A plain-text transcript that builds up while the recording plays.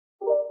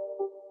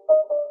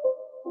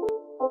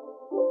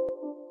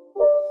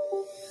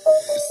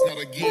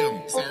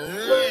again. It's a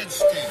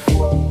redskin.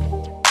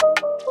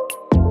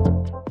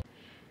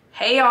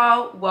 Hey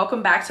y'all,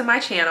 welcome back to my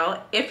channel.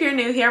 If you're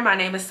new here, my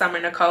name is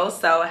SummerNicole,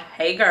 so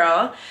hey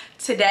girl.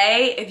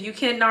 Today, if you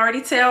can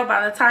already tell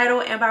by the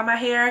title and by my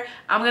hair,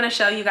 I'm gonna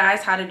show you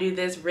guys how to do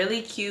this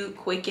really cute,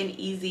 quick and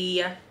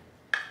easy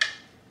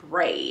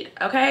braid,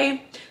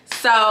 okay?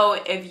 So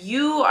if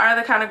you are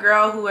the kind of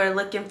girl who are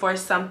looking for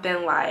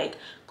something like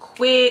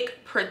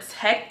quick,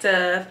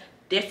 protective,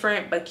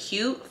 different but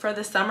cute for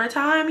the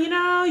summertime, you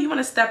know, you want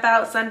to step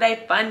out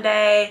Sunday fun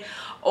day,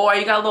 or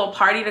you got a little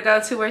party to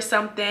go to or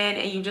something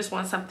and you just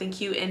want something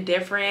cute and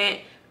different,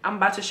 I'm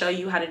about to show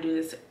you how to do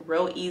this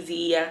real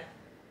easy,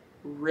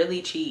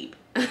 really cheap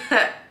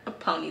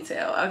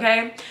ponytail,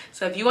 okay?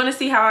 So if you want to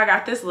see how I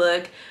got this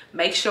look,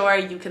 make sure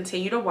you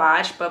continue to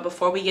watch. But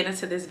before we get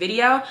into this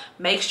video,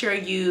 make sure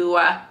you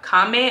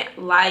comment,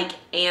 like,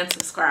 and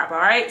subscribe. All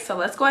right, so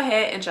let's go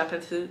ahead and jump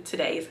into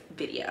today's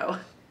video.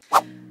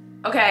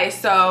 Okay,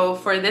 so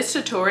for this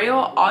tutorial,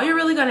 all you're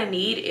really gonna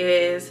need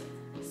is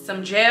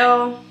some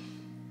gel,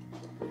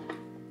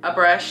 a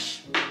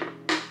brush,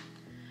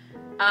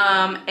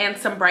 and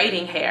some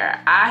braiding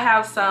hair. I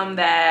have some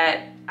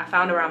that I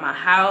found around my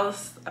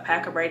house, a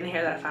pack of braiding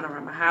hair that I found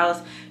around my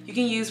house. You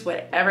can use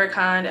whatever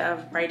kind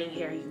of braiding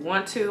hair you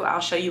want to.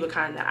 I'll show you what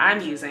kind that I'm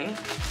using.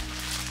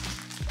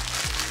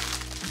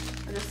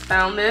 I just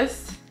found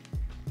this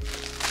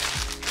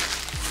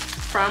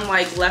from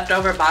like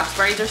leftover box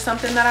braids or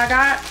something that I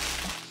got.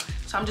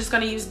 So I'm just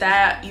gonna use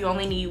that. You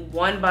only need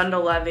one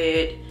bundle of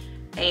it,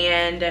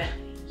 and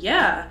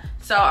yeah.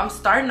 So I'm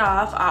starting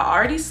off, I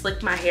already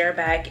slicked my hair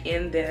back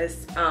in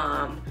this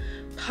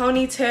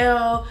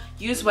ponytail.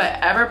 Use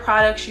whatever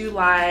products you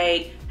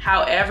like.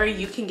 However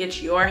you can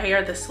get your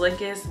hair the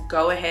slickest,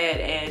 go ahead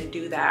and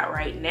do that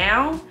right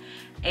now.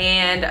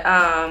 And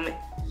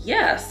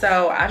yeah,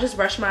 so I just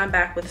brushed mine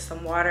back with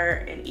some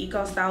water and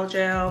Eco Style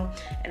gel,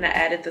 and I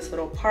added this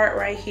little part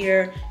right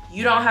here.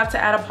 You don't have to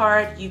add a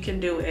part, you can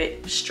do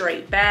it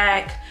straight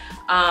back.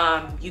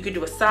 You can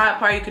do a side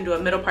part, you can do a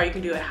middle part, you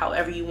can do it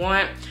however you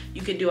want.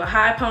 You can do a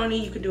high pony,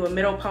 you can do a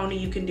middle pony,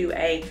 you can do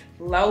a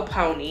low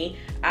pony.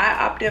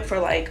 I opted for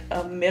like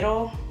a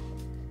middle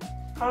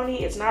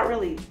pony. It's not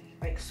really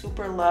like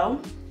super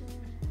low.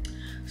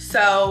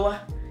 So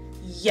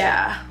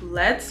yeah,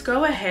 let's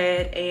go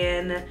ahead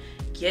and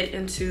get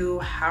into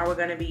how we're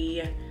gonna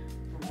be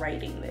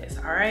braiding this,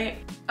 all right?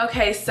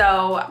 Okay,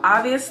 so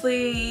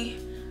obviously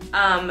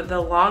the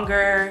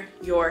longer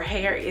your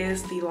hair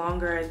is, the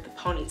longer the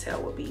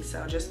ponytail will be,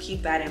 so just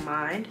keep that in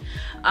mind.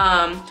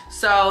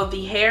 So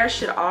the hair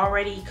should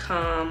already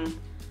come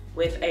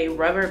with a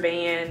rubber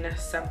band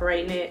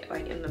separating it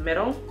like in the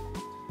middle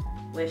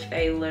with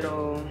a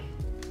little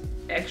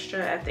extra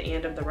at the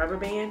end of the rubber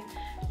band.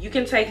 You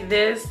can take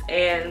this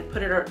and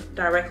put it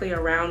directly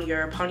around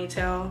your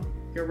ponytail,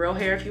 your real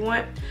hair if you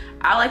want.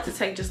 I like to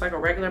take just like a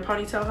regular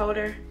ponytail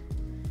holder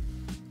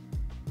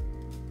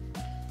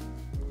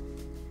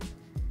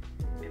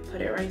and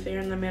put it right there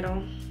in the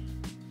middle.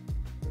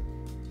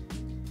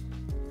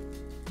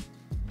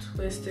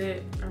 Twist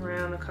it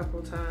around a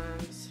couple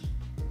times.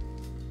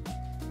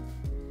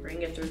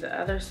 Bring it through the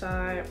other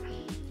side.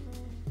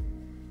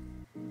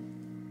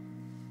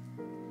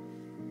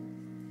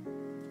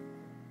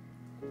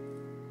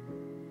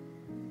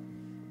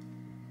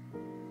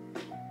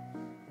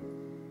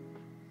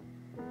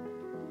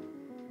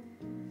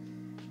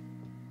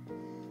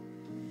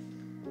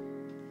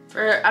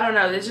 I don't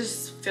know, this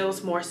just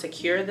feels more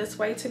secure this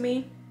way to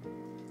me.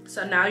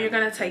 So now you're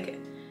gonna take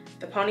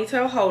the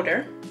ponytail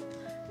holder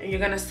and you're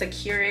gonna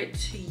secure it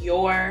to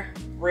your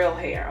real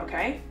hair,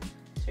 okay?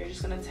 So you're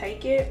just gonna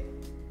take it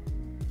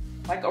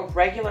like a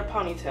regular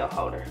ponytail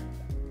holder.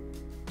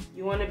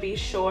 You wanna be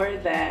sure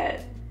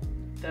that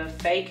the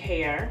fake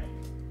hair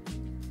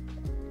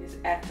is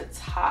at the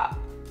top,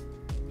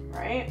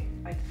 right?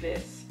 Like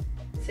this,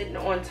 sitting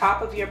on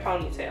top of your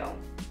ponytail.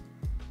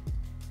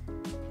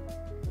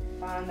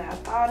 Find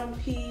that bottom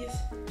piece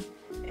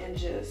and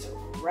just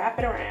wrap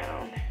it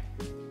around.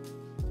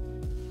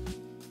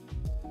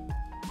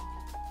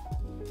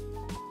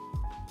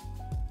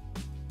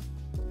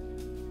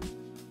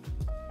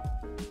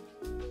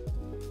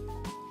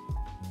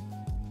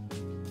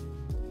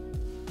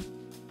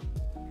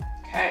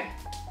 Okay,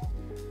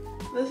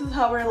 this is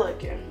how we're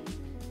looking,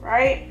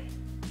 right?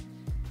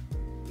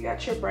 You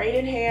got your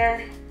braided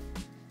hair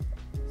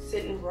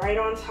sitting right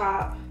on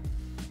top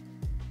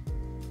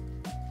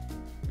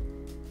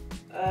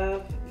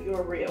of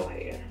your real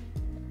hair.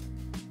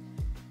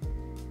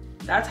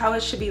 That's how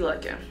it should be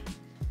looking.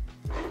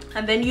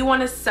 And then you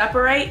want to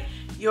separate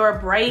your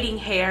braiding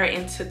hair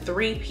into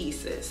 3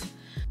 pieces.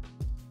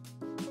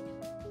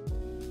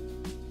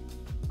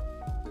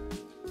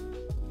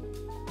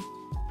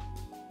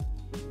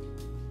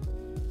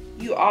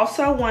 You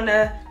also want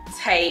to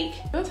take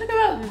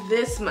about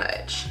this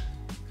much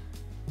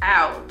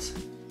out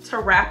to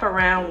wrap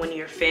around when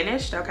you're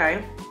finished,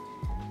 okay?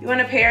 You want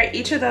to pair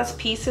each of those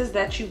pieces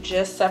that you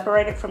just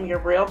separated from your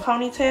real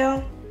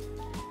ponytail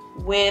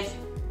with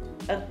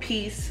a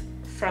piece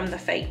from the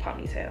fake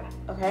ponytail,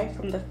 okay?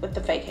 With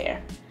the fake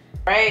hair.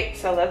 All right,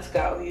 so let's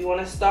go. You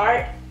wanna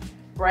start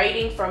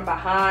braiding from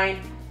behind.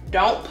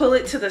 Don't pull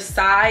it to the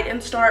side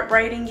and start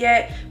braiding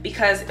yet,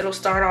 because it'll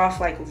start off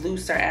like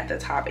looser at the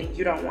top and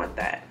you don't want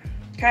that,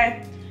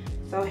 okay?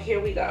 So here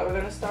we go. We're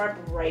gonna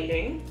start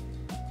braiding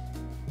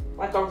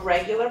like a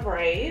regular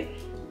braid.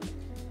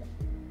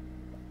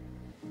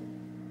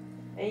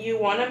 And you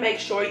wanna make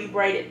sure you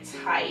braid it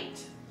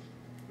tight.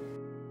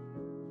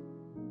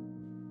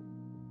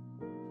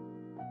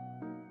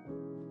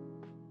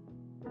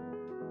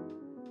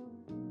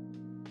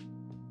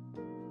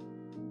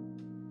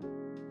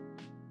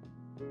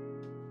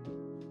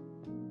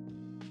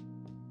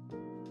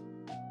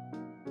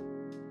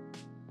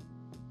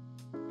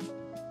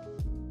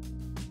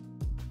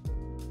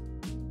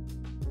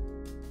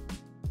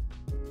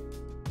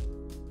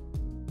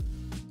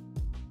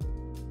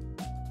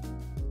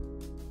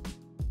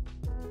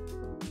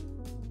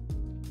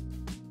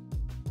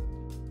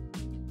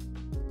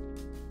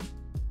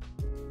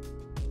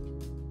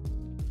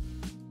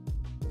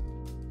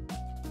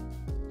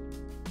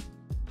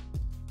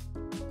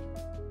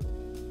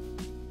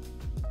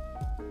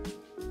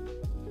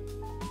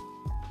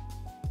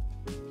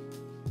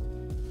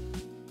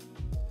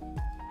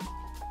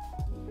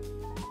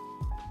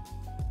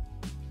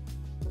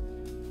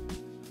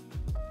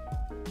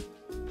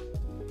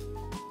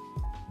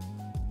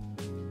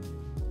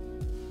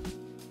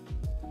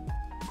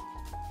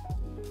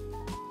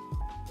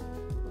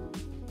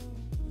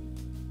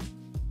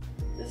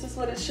 This is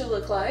what it should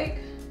look like,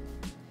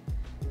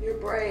 your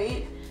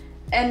braid.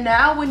 And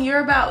now when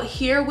you're about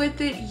here with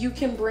it, you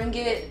can bring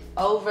it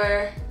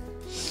over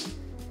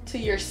to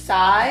your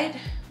side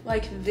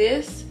like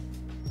this,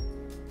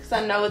 because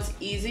I know it's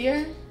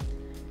easier,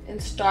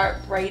 and start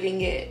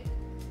braiding it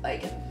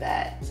like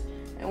that.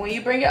 And when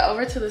you bring it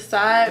over to the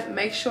side,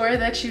 make sure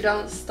that you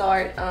don't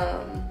start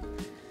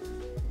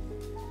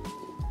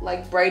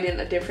like braiding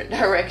a different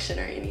direction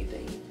or anything.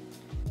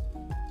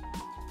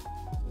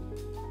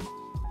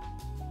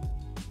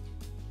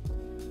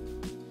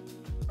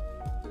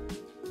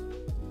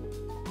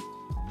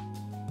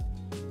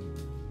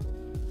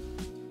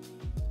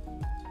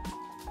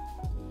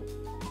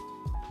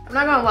 I'm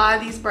not gonna lie,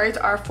 these braids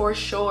are for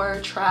sure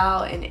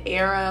trial and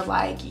error.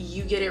 Like,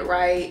 you get it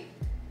right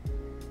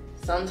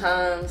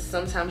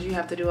sometimes you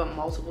have to do it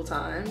multiple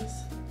times.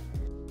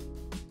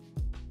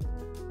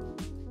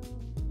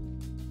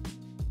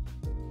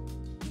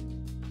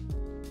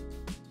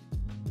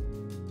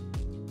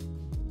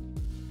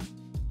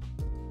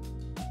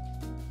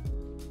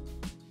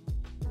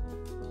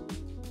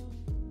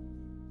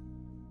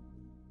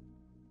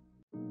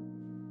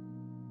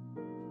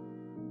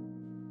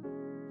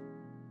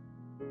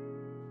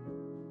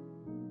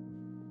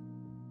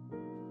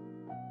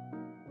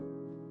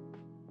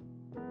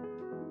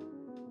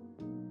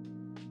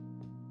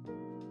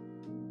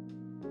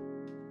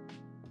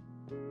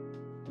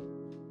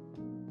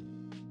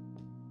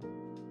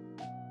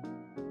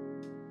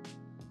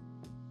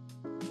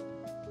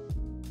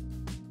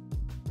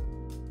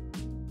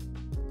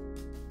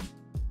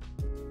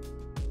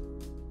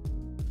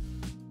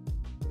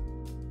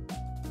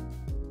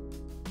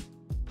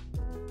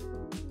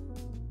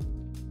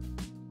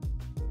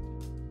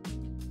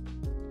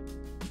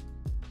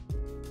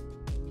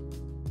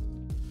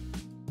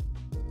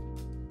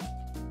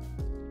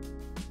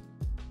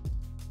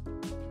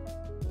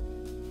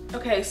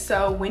 Okay,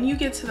 so when you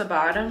get to the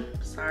bottom,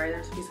 sorry,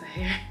 there's a piece of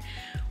hair.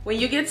 When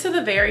you get to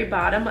the very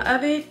bottom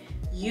of it,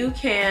 you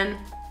can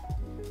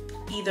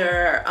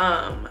either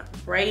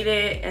braid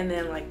it and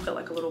then like put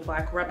like a little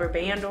black rubber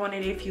band on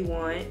it if you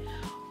want,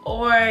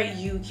 or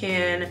you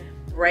can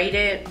braid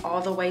it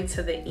all the way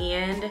to the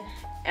end,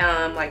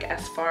 like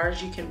as far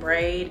as you can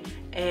braid,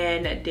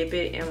 and dip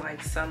it in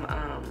like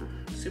some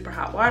super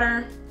hot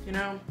water, you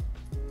know.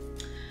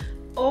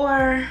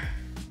 Or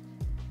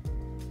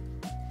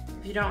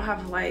if you don't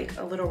have like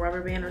a little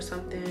rubber band or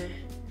something,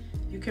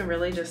 you can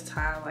really just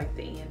tie like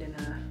the end in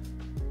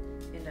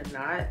a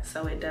knot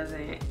so it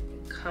doesn't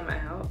come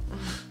out.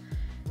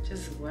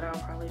 Just what I'll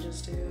probably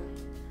just do.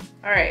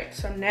 All right,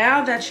 so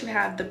now that you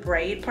have the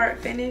braid part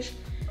finished,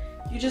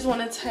 you just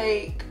wanna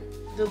take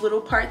the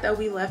little part that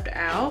we left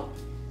out.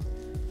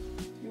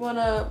 You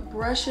wanna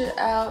brush it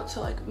out to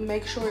like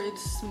make sure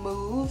it's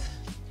smooth.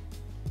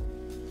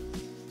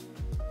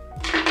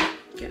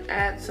 You can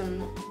add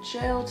some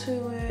gel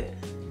to it,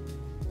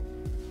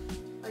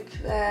 like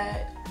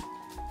that.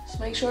 Just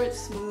make sure it's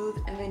smooth,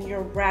 and then you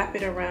wrap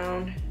it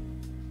around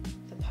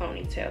the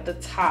ponytail, the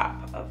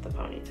top of the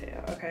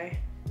ponytail, okay?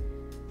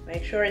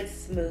 Make sure it's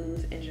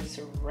smooth and just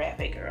wrap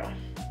it, girl.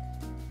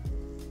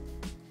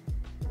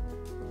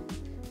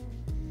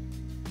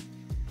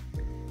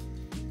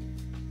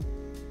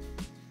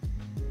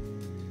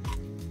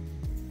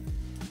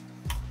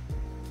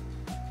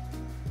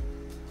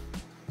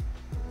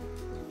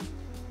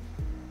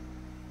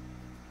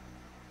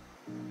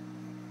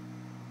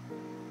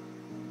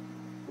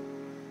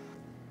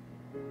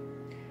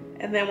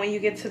 And then when you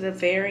get to the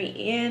very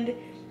end,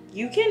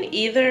 you can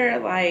either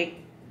like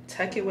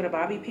tuck it with a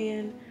bobby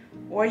pin,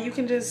 or you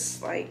can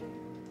just like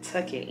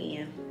tuck it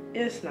in.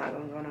 It's not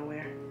gonna go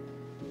nowhere.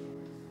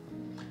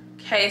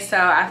 Okay, so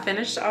I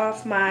finished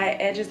off my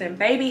edges and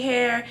baby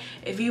hair.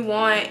 If you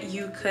want,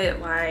 you could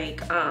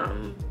like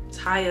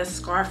tie a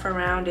scarf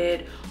around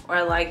it,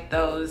 or like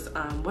those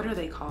what are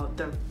they called,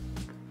 the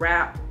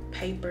wrap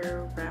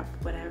paper wrap,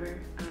 whatever,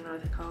 I don't know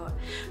what they call it,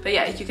 but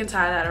yeah, you can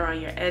tie that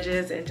around your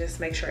edges and just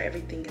make sure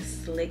everything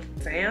is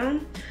slicked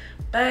down.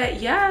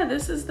 But yeah,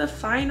 this is the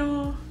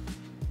final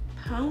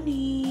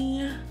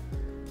pony.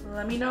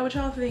 Let me know what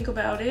y'all think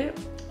about it.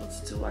 Let's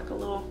do like a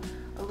little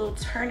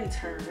turny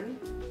turn.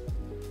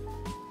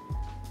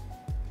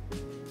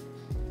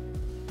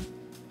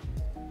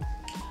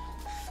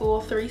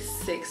 Full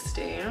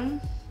 360.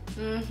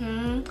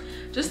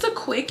 Just a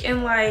quick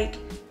and like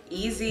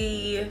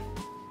easy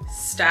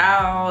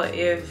style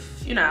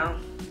if you know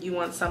you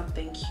want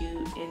something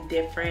cute and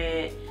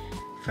different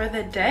for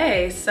the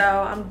day. So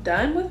I'm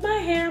done with my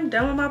hair, I'm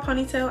done with my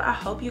ponytail. I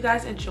hope you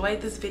guys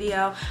enjoyed this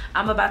video.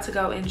 I'm about to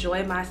go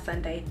enjoy my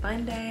Sunday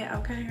fun day,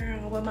 okay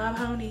girl, with my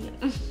pony.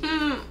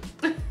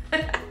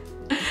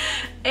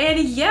 And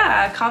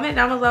yeah, comment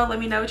down below, let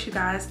me know what you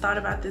guys thought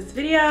about this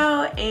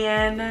video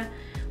and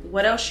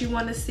what else you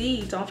want to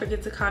see. Don't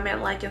forget to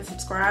comment, like, and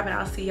subscribe, and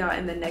I'll see y'all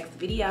in the next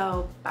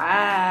video.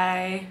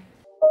 Bye.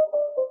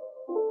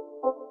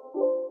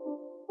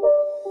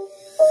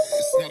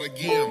 It's not a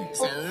game,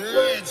 it's a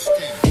rich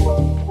thing.